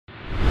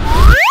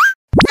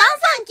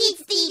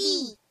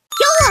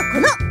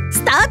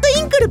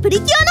プリ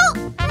キュア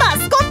のマ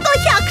スコット100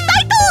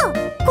体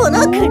とこの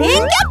クレーンキャッ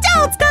チ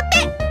ャーを使っ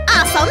て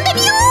遊んで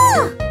みよ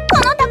う。こ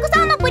のたく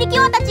さんのプリキ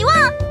ュアたち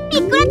はび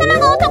っくら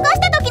卵を溶かし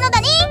た時のだ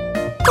ね。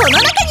この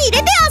中に入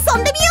れて遊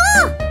んでみよ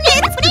う。レ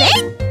ッツプレイ。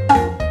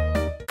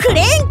ク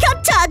レーンキャ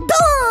ッチャード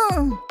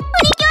ーン。プ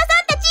リキュアさ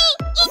んたちい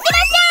って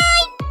らっしゃ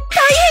い。大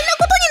変な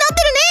ことになっ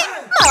てる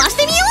ね。回し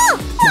てみよ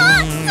う。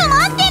詰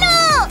まってる。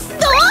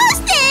どう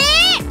して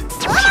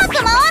うまく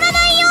回ら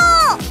ないよ。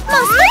マ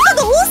スコッ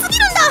トが多すぎ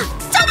るんだ。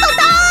ちょっと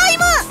タイ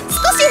ム。少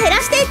し減ら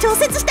して調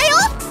節したよ。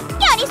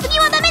やりすぎ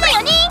はダメだ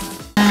よね。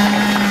回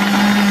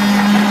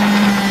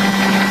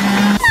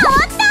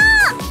った。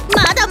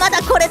まだま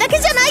だこれだけ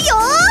じゃないよ。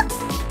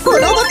こ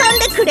のボタン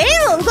でクレ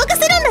ーンを動か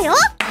せるんだよ。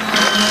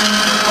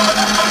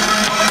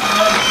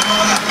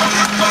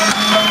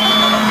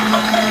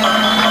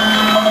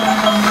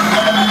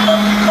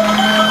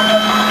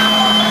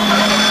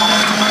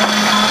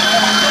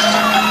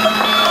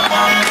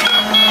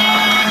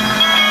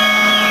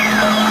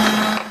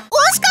惜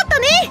しかった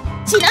ね。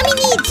ちなみ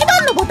に1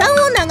番のボタン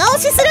を長押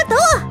しすると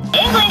な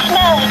ん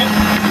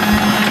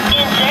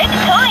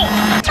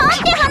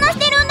て話し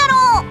てるんだ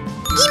ろう。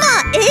今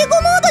英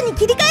語モードに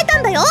切り替えた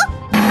んだよ。そ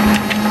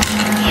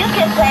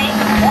んな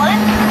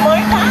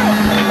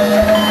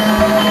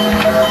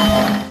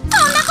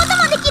こと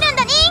もできるん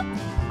だね。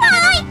は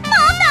い、もっと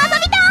遊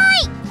びた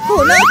い。こ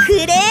のク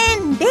レ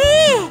ーンで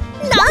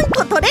何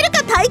個取れる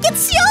か対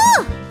決しよ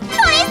う。そ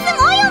れす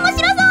ごい面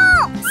白そ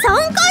う。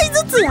3回ず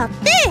つやっ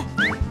て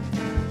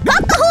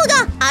勝った方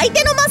が相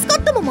手のマスコ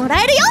ットもも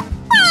らえるよ。はい、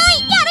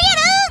やるや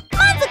る。ま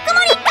ずくも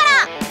りんから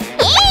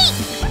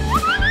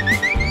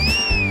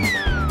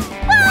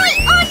わい、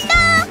落ちた。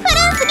フル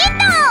ーツゲッ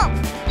ト。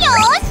よ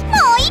ーし、も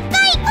う一回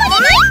お願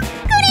い。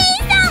クレー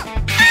ンさん。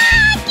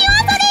キュア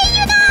ソレイ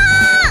ユだ。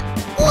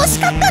惜し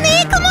かったね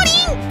くもり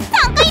ん。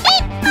3回目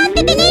待っ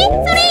ててね、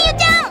ソレイユ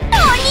ちゃん。おり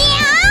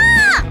ゃ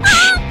ー。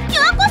キュ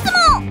アコスモ。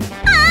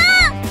あ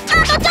と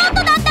ちょっと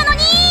だったの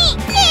に。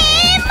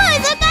難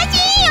し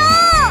いよ。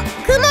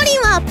くもりん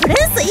はプレン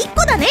ス1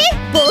個だね。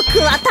僕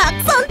はた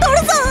くさん取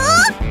るぞ。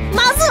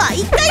まずは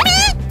1回目。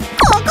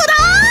ここだ。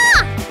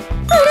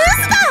プレン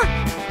スだ。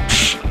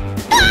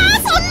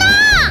そんな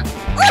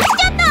落ちち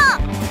ゃった。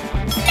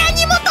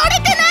何も取れ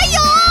てないよ。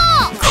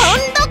今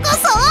度こ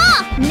そ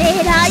狙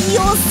いを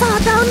定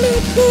め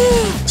て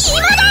今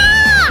だ。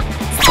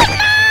そんな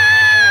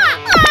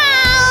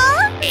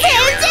全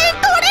然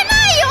取れな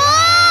いよ。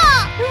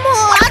も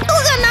う後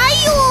がない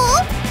よ。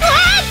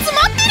詰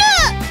まってる。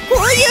こ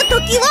ういう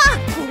時は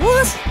こ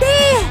うして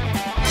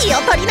気を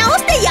取り直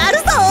してやる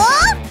ぞ。お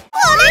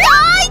願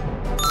い。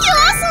キュ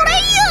アソレ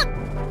イユ。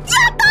や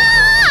った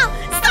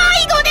ー。最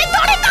後で取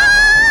れた。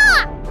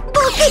僕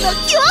の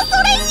キュアソ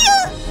レイユ。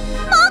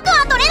僕は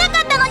取れなか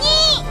ったのに。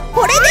こ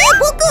れで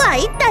僕は1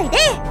体で、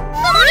く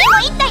もりも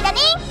1体だね。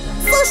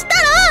そした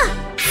ら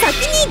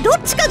先にどっ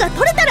ちかが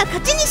取れたら勝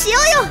ちにしよ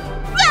うよ。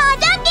じゃあ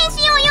じゃんけん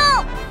しよう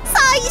よ。最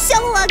初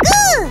はグ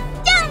ー。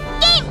じゃん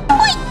けんぽい。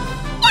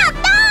やっ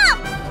た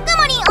ー。く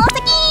もりん大先。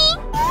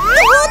ど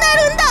うな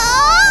るんだ。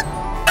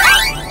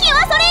キュ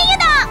アソレイユ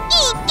だ。い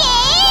っけ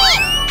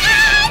ー。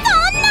そ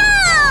んな。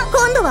今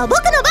度は僕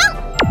の番。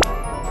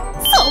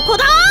そこ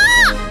だ。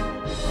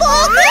僕が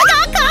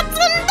勝つん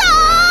だ。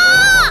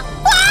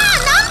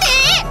なんで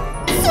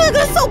すぐ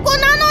そこ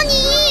なのに。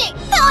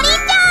鳥チ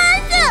ャ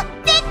ンス。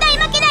絶対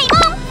負けないも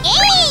ん。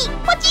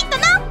ポチッと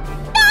な。なんで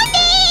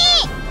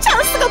チャ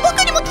ンスが僕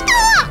にも来た。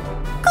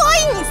コ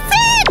インセ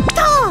ット。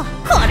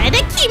これで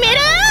決める。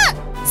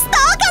スター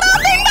カラー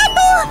ペンダン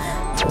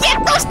トゲッ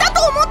トしたと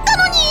思った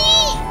のに。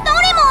ど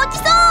れも落ち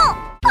そう。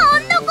今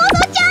度こ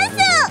そチャンス。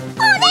お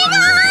願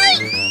い。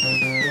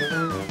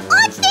落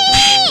ちて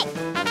ー。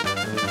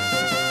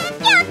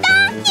やった。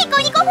ニコ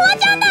ニコフワ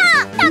ちゃんだ。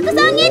たくさ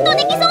んゲット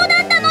できそうだ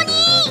ったのに。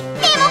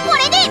でもこ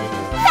れで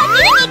先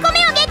に2個目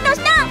をゲットし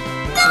たく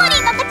もり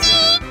んの勝ち。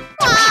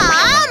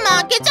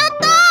負けちゃっ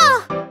た。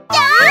じ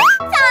ゃあ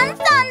サン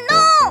サンの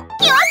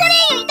キュアソレ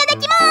イユいただ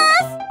きま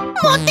す。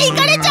持ってい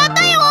かれちゃっ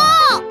たよ。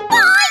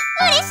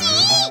嬉し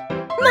い。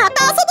ま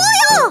た遊ぼ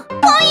うよ。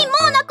コインも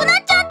うなくな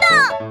っちゃった。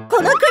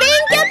このクレー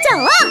ンキャッチャー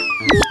は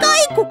2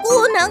回ここ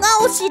を長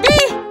押しで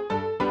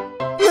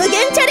無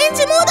限チャレン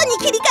ジモードに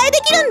切り替えで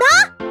きるんだ。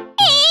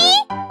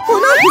こ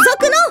の付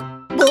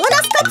属のボーナ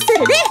スカプセ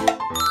ルで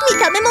見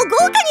た目も豪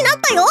華になっ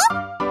たよ。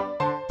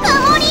く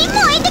もりん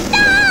燃えてきた。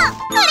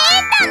これ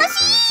楽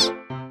しい。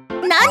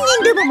何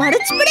人でもマル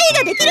チプレイ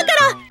ができるか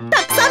ら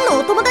たくさんの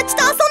お友達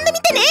と遊んで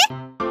みてね。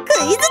ク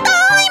イズタ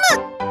イ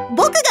ム。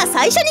僕が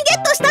最初にゲ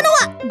ットしたの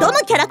はどの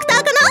キャラクター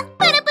かな。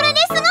プルプル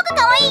ですごく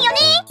可愛いよね。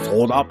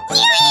そうだ。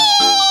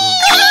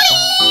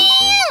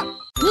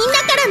みんな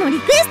からのリ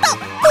クエストコ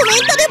メン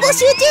トで募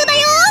集中だ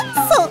よ。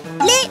そ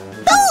れ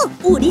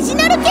とオリジ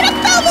ナルキャラ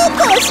クターも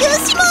募集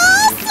しま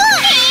す。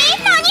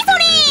何そ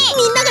れ。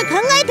みんなが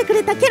考えてく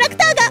れたキャラク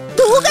ターが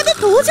動画で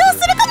登場す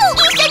るかも。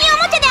一緒にお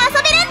もちゃで遊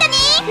べるんだね。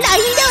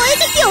 LINE でお絵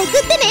かきを送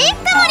ってね。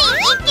くもりん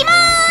行きま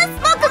ーす。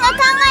僕が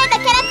考えた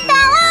キャラクタ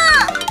ー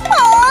はこ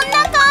ん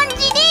な感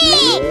じ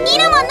で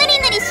色も塗り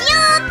塗りしよ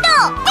うっと。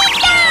で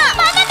きた。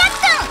バナナく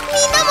ん。み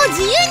んなも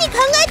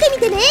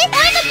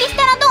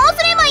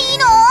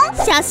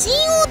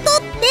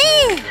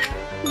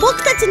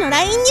ちの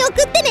LINE に送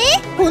ってね。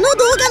この動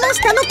画の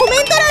下のコ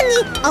メント欄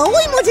に青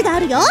い文字が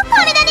あるよ。こ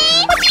れだ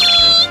ね。ポチ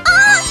ーン。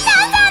あ、サ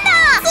ンサン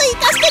だ。追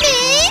加して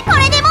ね。こ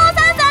れでもうサ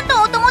ンサンと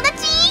お友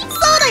達。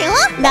そうだよ。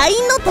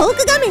 LINE のトー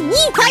ク画面に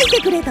書いて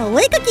くれたお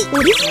絵かき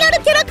オリジナ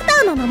ルキャラクタ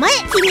ーの名前、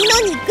君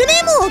のニック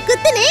ネームを送っ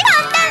てね。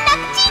簡単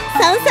楽ちん。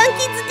サンサン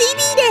キッズ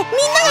TV で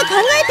みんなが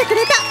考えてく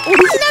れたオリ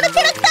ジナル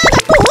キャラクター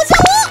が登場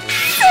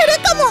する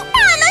かも。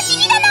楽し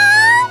みだな。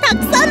た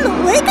くさん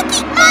のお絵か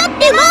き待っ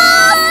てま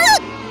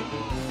す。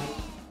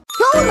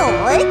今日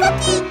のお絵か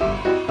き、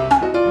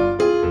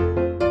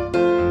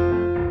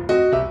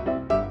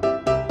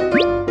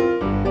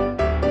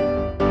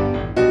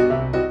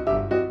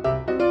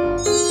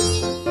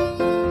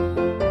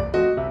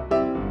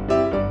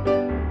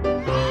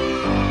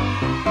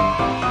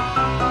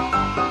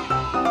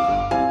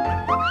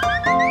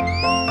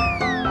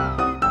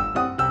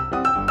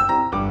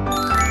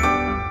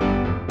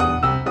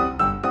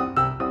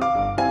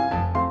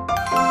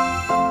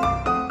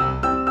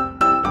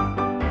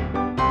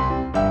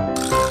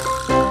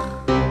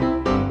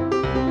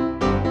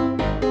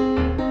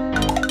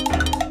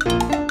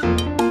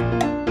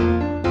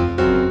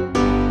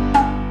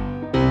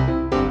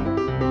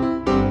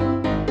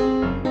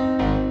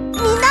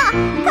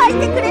書い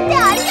てくれて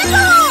ありが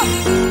と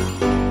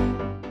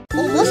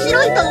う。面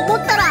白いと思っ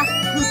たらグ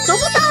ッドボ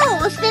タンを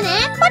押してね。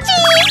ポチー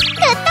ン。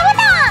グッドボ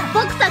タ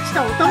ン。僕たち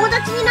とお友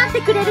達になって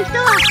くれる人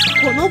は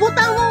このボ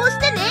タンを押し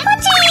てね。ポチ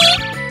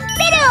ーン。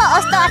ベルを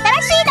押すと新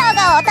しい動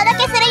画をお届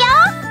けするよ。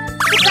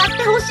使っ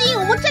てほしい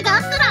おもちゃがあ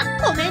ったら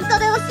コメント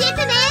で教え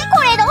てね。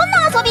これどん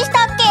な遊びし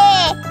たっ